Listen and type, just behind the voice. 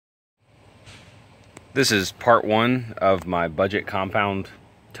This is part one of my budget compound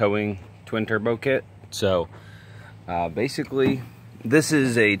towing twin turbo kit. So basically this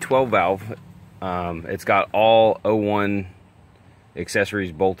is a 12 valve. It's got all 01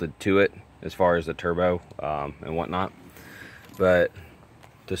 accessories bolted to it as far as the turbo and whatnot. But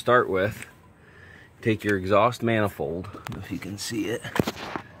to start with, take your exhaust manifold, I don't know if you can see it,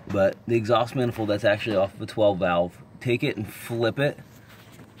 but the exhaust manifold that's actually off of a 12 valve, take it and flip it.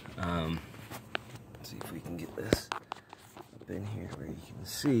 Let's see if we can get this up in here where you can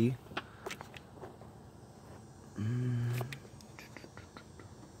see.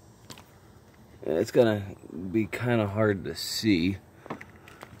 It's gonna be kind of hard to see,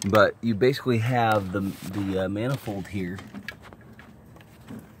 but you basically have the manifold here.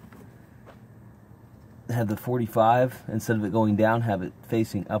 Have the 45, instead of it going down, have it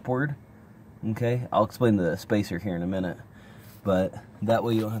facing upward. Okay, I'll explain the spacer here in a minute, but that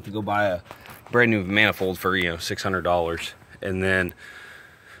way you don't have to go buy a brand new manifold for, you know, $600, and then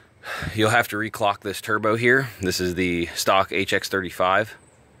you'll have to reclock this turbo here. This is the stock hx35,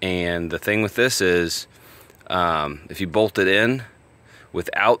 and the thing with this is if you bolt it in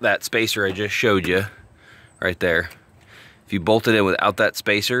without that spacer I just showed you right there, if you bolt it in without that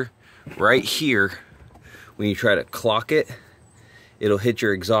spacer right here, when you try to clock it, it'll hit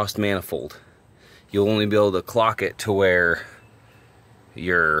your exhaust manifold. You'll only be able to clock it to where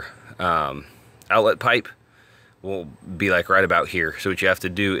your outlet pipe will be like right about here. So what you have to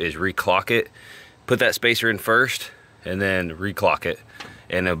do is reclock it, put that spacer in first, and then reclock it,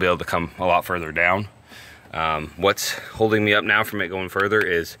 and it'll be able to come a lot further down. What's holding me up now from it going further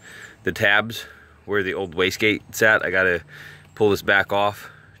is the tabs where the old wastegate sat. I gotta pull this back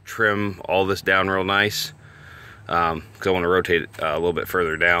off, trim all this down real nice, because I want to rotate it a little bit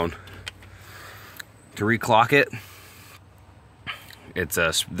further down. To reclock it,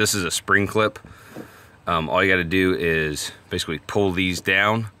 this is a spring clip. All you got to do is basically pull these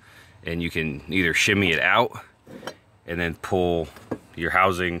down, and you can either shimmy it out and then pull your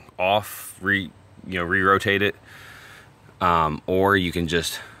housing off, re-rotate it, or you can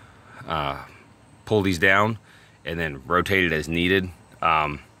just pull these down and then rotate it as needed.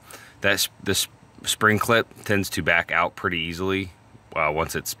 This spring clip tends to back out pretty easily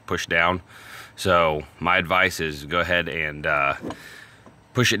once it's pushed down. So my advice is go ahead and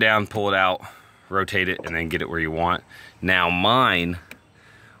push it down, pull it out, rotate it, and then get it where you want. Now mine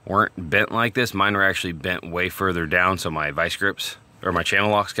weren't bent like this. Mine were actually bent way further down, so my vice grips or my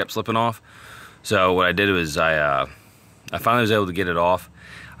channel locks kept slipping off. So what I did was I finally was able to get it off.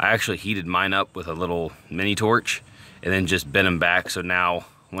 I actually heated mine up with a little mini torch and then just bent them back. So now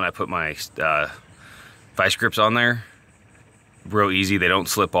when I put my vice grips on there, real easy, they don't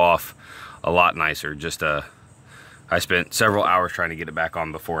slip off, a lot nicer. Just I spent several hours trying to get it back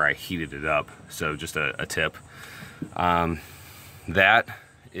on before I heated it up, so just a tip. That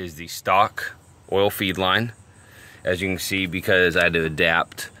is the stock oil feed line, as you can see, because I had to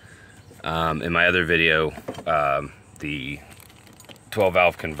adapt in my other video the 12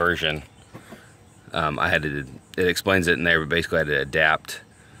 valve conversion. I had to, it explains it in there, but basically I had to adapt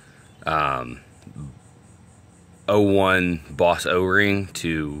 01 Boss O-ring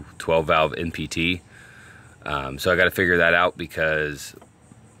to 12 valve NPT. So I got to figure that out, because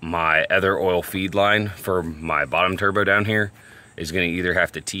my other oil feed line for my bottom turbo down here is going to either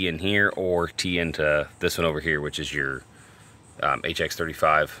have to tee in here or tee into this one over here, which is your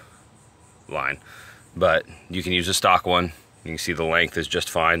hx35 line. But you can use a stock one. You can see the length is just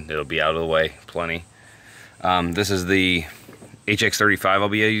fine. It'll be out of the way plenty. This is the hx35 I'll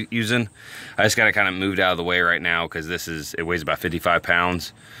be using. I just got it kind of moved out of the way right now because it weighs about 55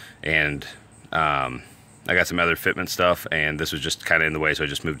 pounds, and I got some other fitment stuff, and this was just kind of in the way, so I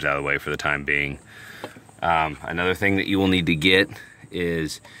just moved it out of the way for the time being. Another thing that you will need to get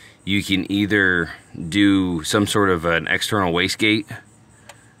is you can either do some sort of an external wastegate,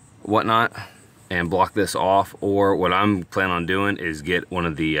 whatnot, and block this off, or what I'm planning on doing is get one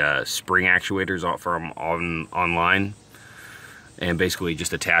of the spring actuators off from online, and basically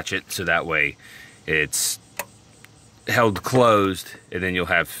just attach it so that way it's held closed, and then you'll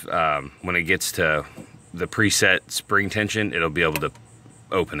have, when it gets to the preset spring tension, it'll be able to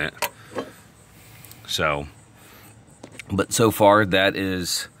open it. So, but so far that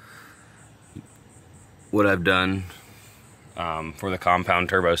is what I've done for the compound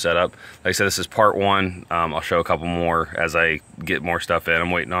turbo setup. Like I said, this is part one. I'll show a couple more as I get more stuff in. I'm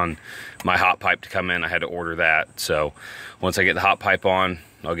waiting on my hot pipe to come in. I had to order that. So once I get the hot pipe on,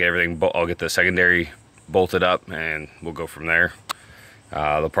 I'll get everything, I'll get the secondary bolted up, and we'll go from there.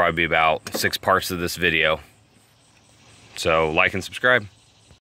 There'll probably be about 6 parts of this video. So like and subscribe.